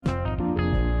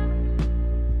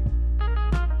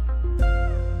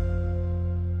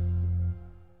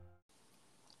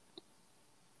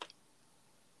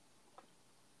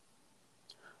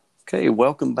Okay,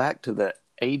 welcome back to the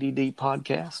ADD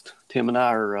podcast. Tim and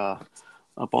I are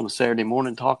up on a Saturday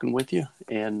morning talking with you,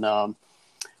 and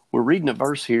we're reading a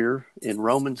verse here in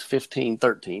Romans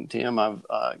 15:13. Tim, I've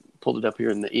pulled it up here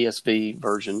in the ESV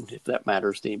version, if that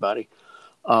matters to anybody.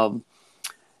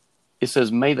 It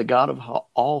says, "May the God of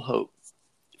all hope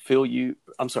fill you."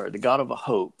 The God of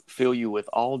hope fill you with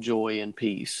all joy and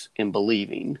peace in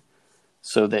believing,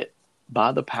 so that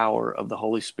by the power of the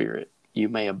Holy Spirit you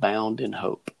may abound in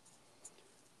hope.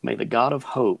 May the God of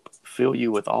hope fill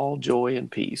you with all joy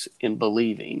and peace in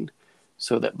believing,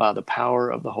 so that by the power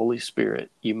of the Holy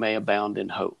Spirit you may abound in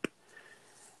hope.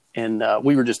 And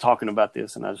we were just talking about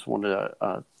this, and I just wanted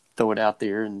to throw it out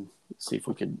there and see if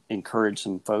we could encourage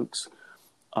some folks.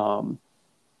 But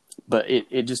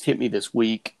it just hit me this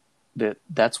week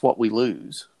that's what we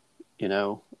lose. You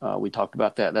know, we talked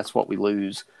about that. That's what we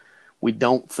lose. We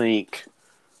don't think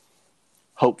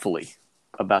hopefully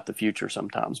about the future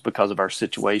sometimes because of our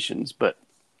situations, but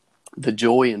the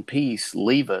joy and peace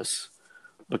leave us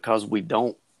because we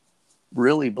don't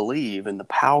really believe in the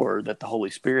power that the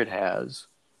Holy Spirit has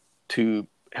to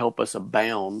help us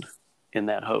abound in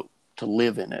that hope, to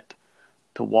live in it,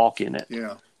 to walk in it,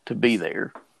 to be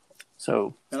there.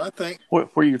 So, and I think,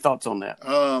 what are your thoughts on that?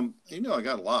 I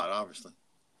got a lot, obviously.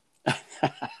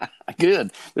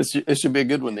 Good. This should be a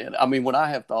good one then. I mean, when I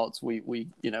have thoughts, we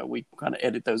kind of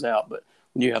edit those out, but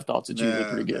when you have thoughts, it's usually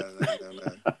pretty good.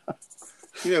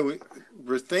 No.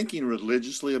 We're thinking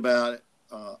religiously about it.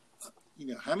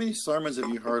 How many sermons have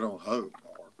you heard on hope?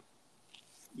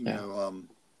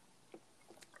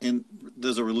 And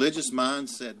there's a religious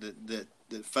mindset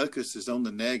that focuses on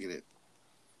the negative.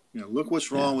 Look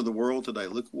what's wrong with the world today.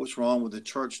 Look what's wrong with the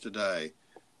church today.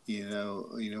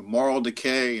 Moral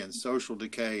decay and social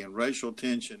decay and racial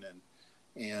tension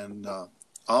and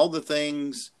all the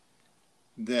things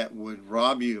that would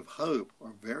rob you of hope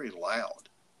are very loud.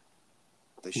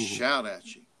 They shout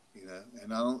at you,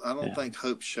 and I don't think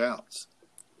hope shouts.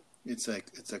 It's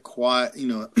a quiet,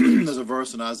 there's a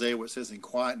verse in Isaiah where it says, "In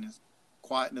quietness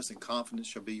and confidence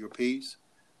shall be your peace."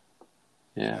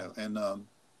 Yeah. And kind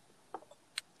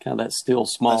of that still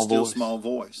small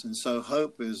voice. And so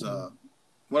hope is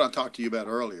what I talked to you about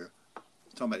earlier.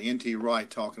 Talking about N.T. Wright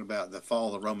talking about the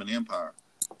fall of the Roman Empire.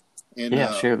 And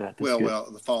share that.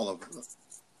 The fall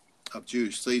of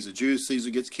Jewish Caesar. Caesar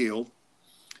gets killed,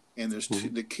 and there's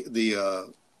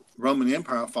the Roman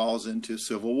Empire falls into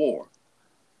civil war.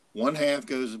 One half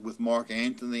goes with Mark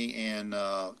Antony and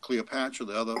Cleopatra.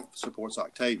 The other supports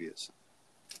Octavian.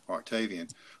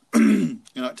 And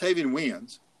Octavian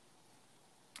wins.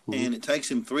 And it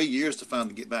takes him 3 years to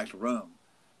finally get back to Rome.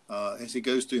 As he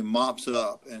goes through and mops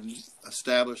up and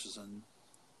establishes and,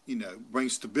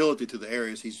 brings stability to the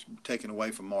areas he's taken away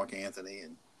from Mark Antony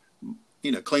and,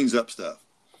 cleans up stuff.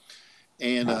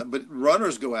 And but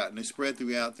runners go out and they spread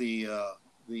throughout the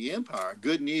empire.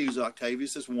 Good news,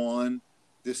 Octavius has won.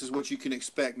 This is what you can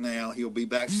expect now. He'll be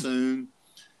back soon.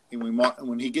 And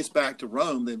when he gets back to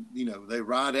Rome, they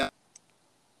ride out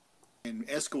and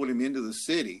escort him into the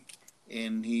city.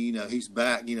 And he's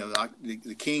back.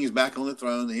 The king is back on the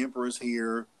throne. The emperor's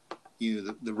here.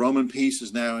 The Roman peace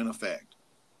is now in effect.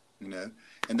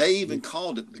 And they even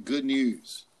called it the good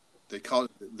news. They called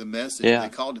it the message. Yeah. They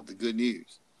called it the good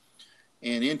news.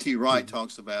 And N.T. Wright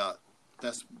talks about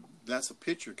that's a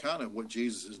picture kind of what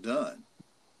Jesus has done.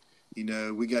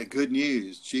 We got good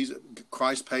news.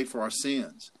 Christ paid for our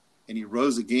sins, and He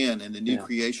rose again, and the new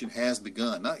creation has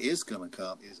begun. Not is going to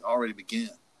come; it's already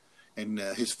begun. And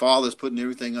His Father's putting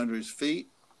everything under His feet.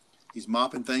 He's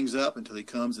mopping things up until He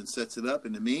comes and sets it up.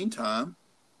 In the meantime,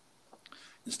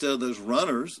 instead of those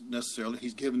runners necessarily,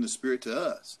 He's given the Spirit to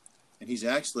us. And He's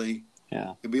actually,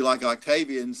 it'd be like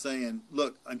Octavian saying,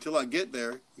 "Look, until I get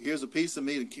there, here's a piece of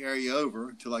me to carry over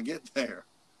until I get there.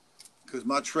 Because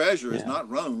my treasure is not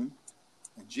Rome,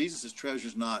 and Jesus' treasure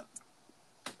is not,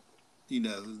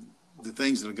 the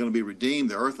things that are going to be redeemed,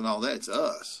 the earth and all that. It's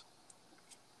us."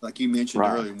 Like you mentioned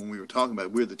earlier when we were talking about,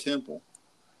 we're the temple.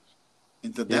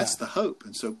 And that's the hope.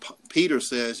 And so Peter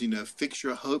says, fix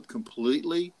your hope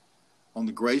completely on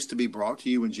the grace to be brought to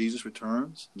you when Jesus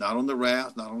returns. Not on the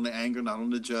wrath, not on the anger, not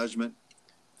on the judgment.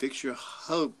 Fix your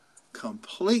hope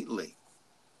completely.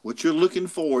 What you're looking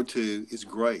forward to is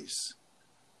grace.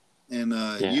 And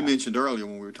you mentioned earlier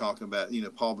when we were talking about,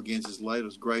 Paul begins his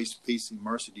letters, grace, peace, and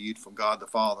mercy to you from God the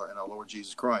Father and our Lord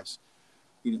Jesus Christ.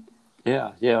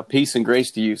 Yeah. Peace and grace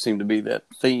to you seem to be that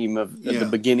theme of the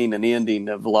beginning and ending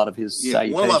of a lot of his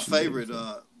salutations. One of my favorite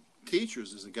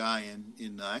teachers is a guy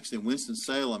in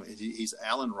Winston-Salem. He's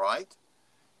Alan Wright,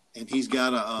 and he's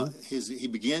got he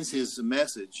begins his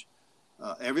message.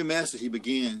 Every message he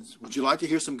begins, "Would you like to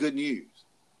hear some good news?"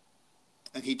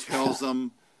 and he tells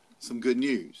them some good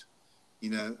news.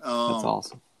 That's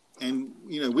awesome. And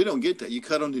we don't get that. You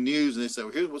cut on the news and they say,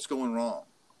 well, here's what's going wrong.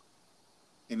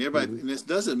 And everybody, and this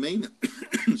doesn't mean that,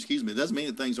 excuse me, it doesn't mean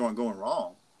that things aren't going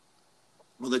wrong.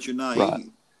 Well, that you're naive,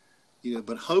 right.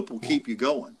 But hope will keep you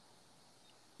going.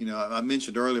 I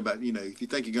mentioned earlier about, if you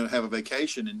think you're going to have a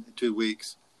vacation in 2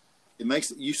 weeks, it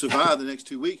makes you survive the next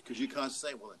 2 weeks because you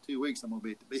constantly say, well, in 2 weeks, I'm going to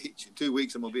be at the beach. In 2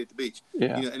 weeks, I'm going to be at the beach.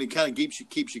 Yeah. And it kind of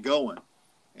keeps you going.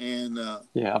 And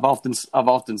yeah, I've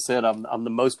often said I'm the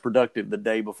most productive the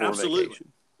day before absolutely.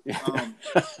 Vacation.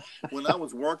 When I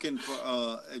was working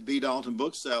for at B. Dalton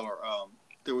Bookseller,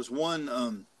 there was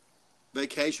one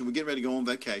vacation. We're getting ready to go on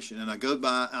vacation, and I go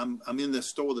by. I'm in this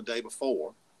store the day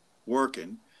before,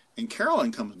 working, and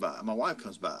Carolyn comes by. My wife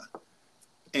comes by,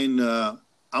 and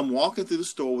I'm walking through the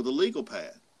store with a legal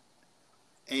pad,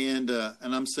 and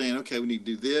I'm saying, okay, we need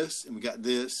to do this, and we got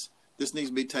this. This needs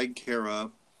to be taken care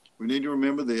of. We need to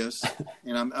remember this,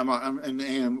 and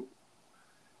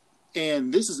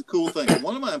and this is a cool thing.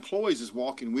 One of my employees is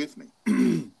walking with me,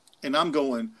 and I'm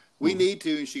going, we need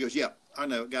to, and she goes, yeah, I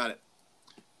know, got it.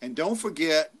 And don't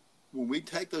forget, when we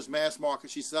take those mass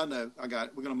markers, she said, I know, I got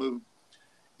it, we're going to move.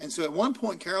 And so at one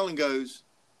point, Carolyn goes,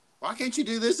 why can't you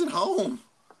do this at home?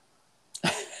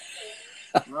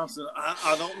 And I said,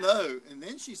 I don't know. And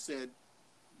then she said,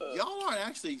 y'all aren't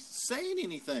actually saying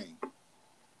anything.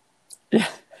 Yeah.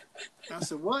 I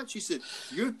said, what? She said,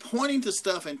 you're pointing to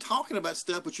stuff and talking about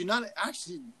stuff, but you're not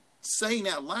actually saying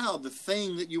out loud the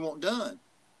thing that you want done.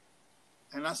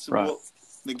 And I said, well,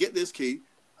 now get this, Keith.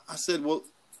 I said, well,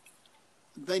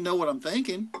 they know what I'm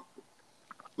thinking.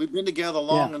 We've been together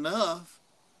long enough.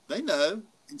 They know.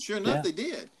 And sure enough, they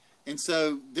did. And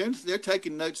so they're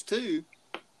taking notes too.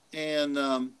 And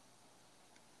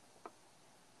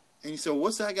you said, well,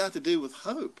 what's that got to do with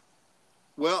hope?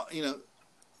 Well,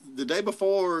 the day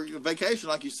before your vacation,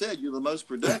 like you said, you're the most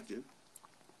productive.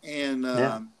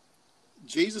 And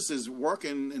Jesus is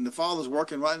working, and the Father's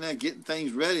working right now, getting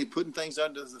things ready, putting things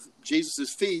under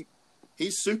Jesus' feet.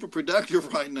 He's super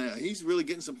productive right now. He's really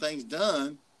getting some things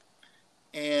done.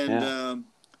 And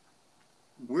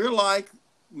we're like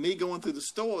me going through the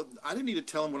store. I didn't need to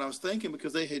tell them what I was thinking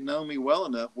because they had known me well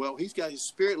enough. Well, he's got his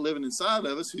Spirit living inside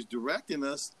of us who's directing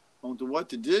us onto what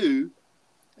to do.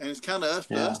 And it's kind of up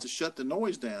to us to shut the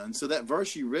noise down. So that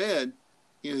verse you read,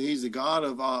 he's the God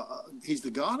of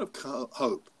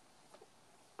hope.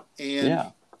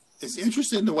 And it's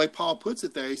interesting the way Paul puts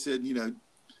it there. He said,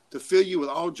 to fill you with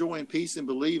all joy and peace and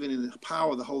believing in the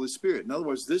power of the Holy Spirit. In other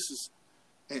words, this is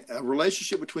a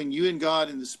relationship between you and God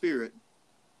and the Spirit.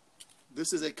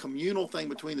 This is a communal thing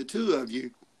between the two of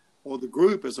you, or the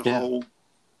group as a whole,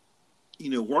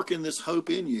 working this hope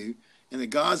in you. And that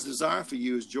God's desire for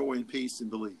you is joy and peace and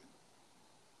believing.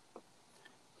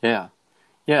 Yeah.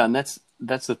 Yeah. And that's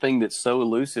the thing that's so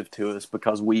elusive to us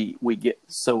because we get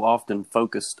so often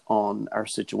focused on our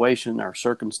situation, our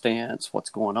circumstance, what's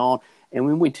going on. And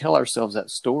when we tell ourselves that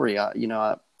story,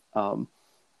 the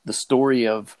story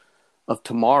of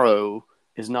tomorrow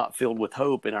is not filled with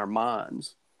hope in our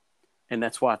minds. And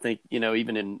that's why I think,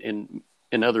 even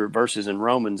in other verses in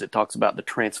Romans, it talks about the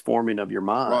transforming of your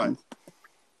mind. Right.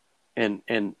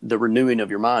 And the renewing of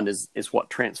your mind is what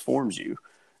transforms you.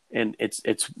 And it's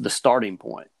the starting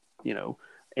point,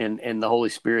 and the Holy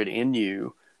Spirit in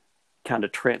you kind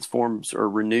of transforms or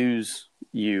renews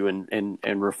you and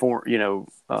reform,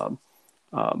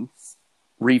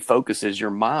 refocuses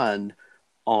your mind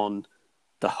on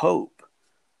the hope.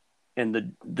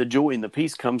 And the joy and the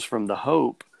peace comes from the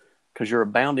hope because you're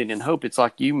abounding in hope. It's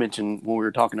like you mentioned when we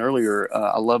were talking earlier.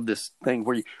 I love this thing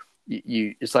where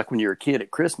you it's like when you're a kid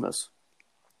at Christmas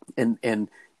and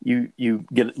you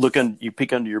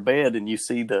peek under your bed and you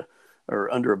see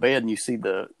under a bed and you see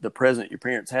the present your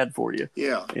parents had for you.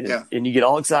 Yeah. And you get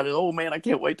all excited. Oh man, I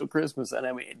can't wait till Christmas. And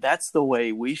I mean, that's the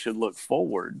way we should look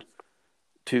forward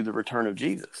to the return of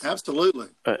Jesus. Absolutely.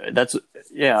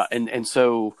 And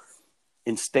so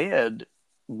instead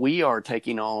we are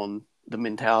taking on the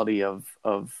mentality of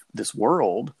this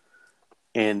world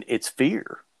and it's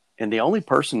fear. And the only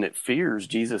person that fears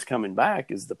Jesus coming back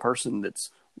is the person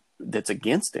that's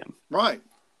against him. Right.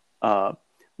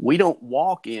 We don't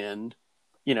walk in,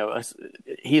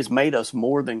 he has made us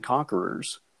more than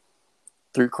conquerors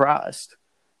through Christ.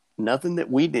 Nothing that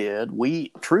we did,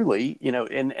 we truly,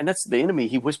 and that's the enemy.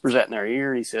 He whispers that in our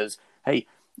ear. He says, hey,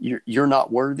 you're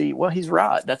not worthy. Well, he's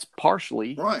right. That's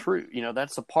partially true.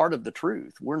 That's a part of the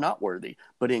truth. We're not worthy,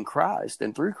 but in Christ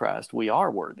and through Christ, we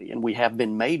are worthy and we have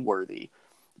been made worthy.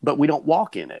 But we don't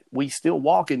walk in it. We still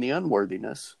walk in the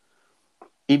unworthiness,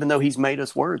 even though he's made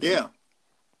us worthy. Yeah.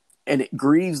 And it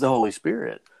grieves the Holy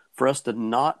Spirit. for us to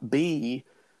not be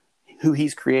who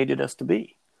he's created us to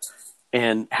be,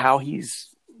 and how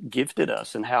he's gifted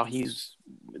us, and how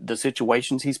the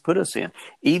situations he's put us in,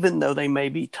 even though they may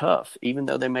be tough, even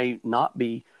though they may not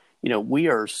be, we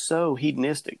are so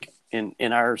hedonistic in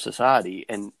our society,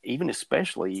 and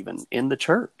especially even in the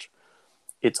church.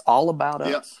 It's all about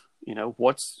us.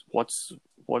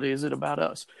 What is it about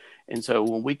us? And so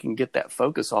when we can get that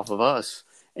focus off of us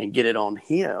and get it on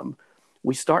him,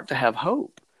 we start to have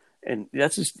hope. And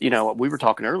that's just, we were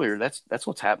talking earlier, that's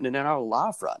what's happening in our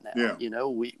life right now. Yeah.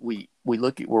 We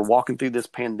we're walking through this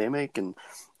pandemic and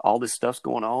all this stuff's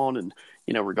going on. And,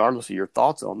 regardless of your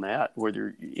thoughts on that,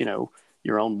 whether,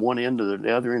 you're on one end or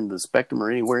the other end of the spectrum or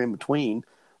anywhere in between,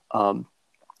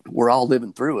 we're all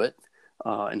living through it.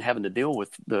 And having to deal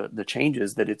with the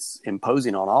changes that it's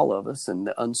imposing on all of us, and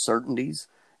the uncertainties.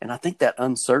 And I think that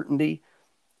uncertainty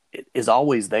is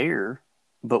always there,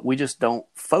 but we just don't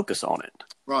focus on it.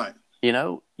 Right.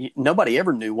 Nobody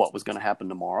ever knew what was going to happen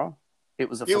tomorrow. It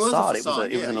was a facade. It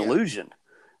was an illusion.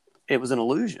 It was an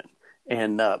illusion.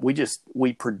 And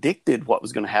we predicted what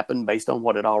was going to happen based on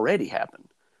what had already happened.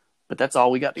 But that's all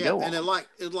we got to go on.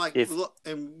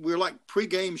 And we're like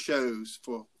pre-game shows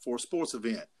for a sports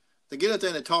event. They get out there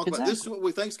and they talk about, this is what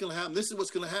we think is going to happen, this is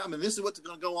what's going to happen, and this is what's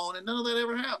going to go on, and none of that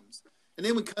ever happens. And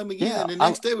then we come again, and the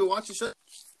next day we watch the show.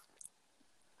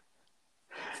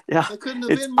 Yeah, it couldn't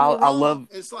have been more wrong.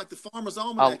 It's like the Farmer's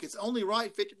Almanac. It's only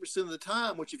right 50% of the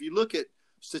time, which if you look at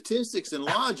statistics and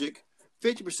logic,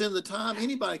 50% of the time,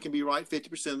 anybody can be right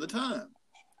 50% of the time.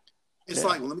 It's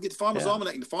like, well, let me get the Farmer's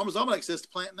Almanac, and the Farmer's Almanac says to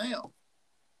plant now.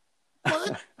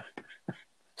 What?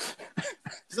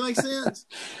 Does that make sense?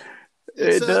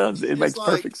 It does. It makes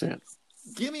perfect sense.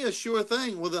 Give me a sure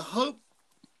thing with a hope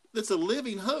that's a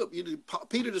living hope.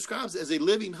 Peter describes it as a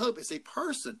living hope. It's a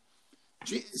person.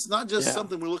 It's not just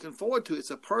something we're looking forward to.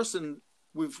 It's a person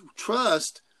we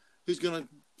trust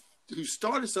who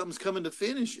started something's coming to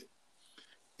finish it.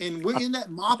 And we're in that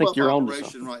mop-up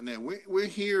operation right now. We're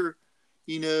here,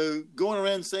 going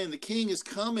around saying the king is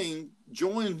coming.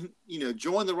 Join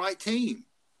the right team.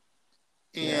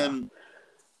 And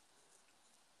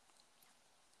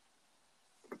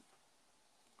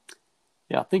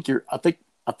I think you're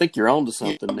onto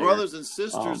something there. Brothers and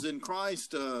sisters in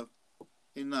Christ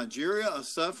in Nigeria are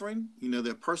suffering.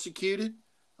 They're persecuted.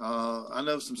 I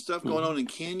know some stuff going on in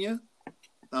Kenya.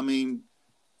 I mean,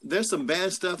 there's some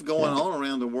bad stuff going on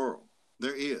around the world.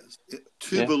 There is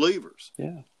to believers.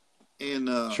 Yeah.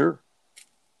 And sure.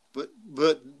 But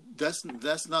that's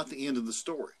not the end of the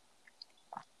story.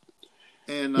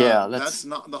 And that's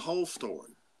not the whole story.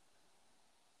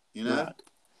 Right.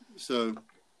 So.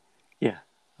 Yeah,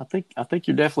 I think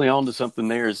you're definitely onto something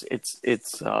there.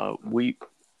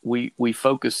 We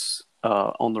focus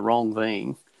on the wrong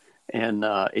thing, and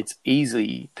it's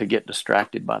easy to get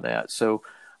distracted by that. So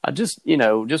I just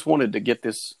wanted to get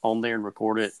this on there and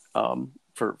record it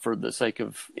for the sake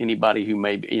of anybody who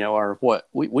may be,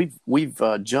 we've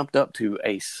jumped up to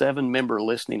a 7-member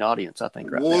listening audience. I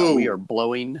think right now we are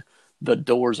blowing the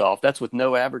doors off. That's with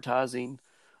no advertising.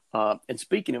 And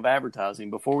speaking of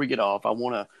advertising, before we get off, I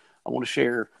want to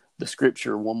share the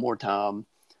scripture one more time,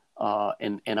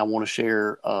 and I want to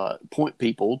share point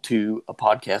people to a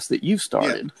podcast that you've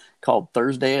started called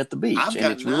Thursday at the Beach,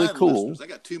 and it's really cool. Listeners. I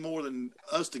got 2 more than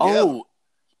us together. Oh,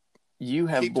 you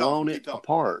have blown it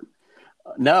apart.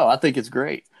 No, I think it's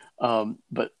great.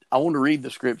 But I want to read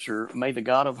the scripture. May the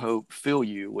God of hope fill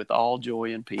you with all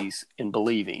joy and peace in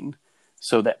believing,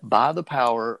 so that by the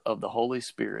power of the Holy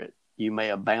Spirit you may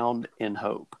abound in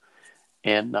hope.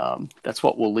 And that's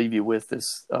what we'll leave you with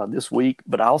this week.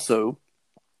 But I also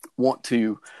want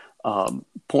to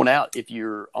point out, if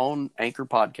you're on Anchor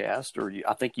Podcast, or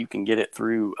I think you can get it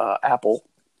through Apple.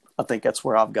 I think that's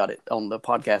where I've got it, on the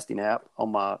podcasting app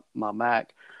on my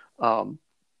Mac.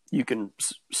 You can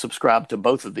subscribe to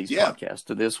both of these podcasts,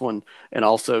 to this one and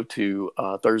also to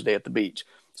Thursday at the Beach.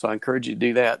 So I encourage you to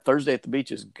do that. Thursday at the Beach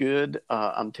is good.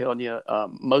 I'm telling you,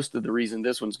 most of the reason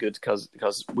this one's good is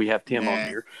because we have Tim on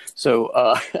here.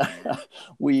 So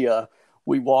we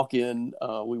walking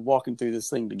through this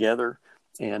thing together,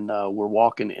 and we're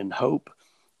walking in hope.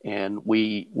 And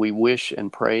we wish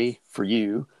and pray for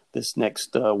you this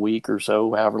next week or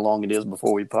so, however long it is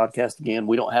before we podcast again.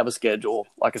 We don't have a schedule.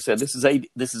 Like I said, this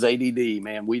is ADD,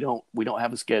 man. We don't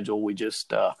have a schedule. We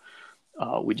just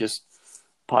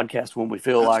podcast when we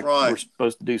feel we're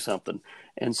supposed to do something.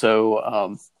 And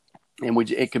so,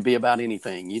 it could be about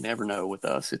anything. You never know with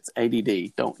us. It's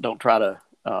ADD. Don't try to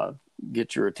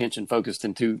get your attention focused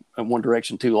in one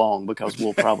direction too long, because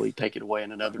we'll probably take it away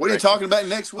in another direction. What are you talking about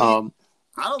next week? I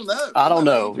don't know. I don't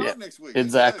know. Next week.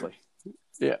 Exactly.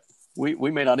 Yeah.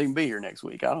 we may not even be here next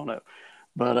week. I don't know.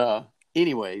 But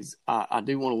anyways, I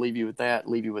do want to leave you with that,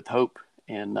 leave you with hope,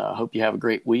 and hope you have a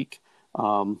great week.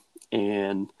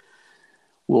 And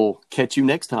we'll catch you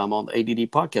next time on the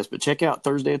ADD podcast. But check out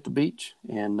Thursday at the Beach,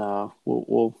 and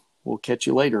we'll catch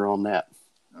you later on that.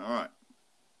 All right.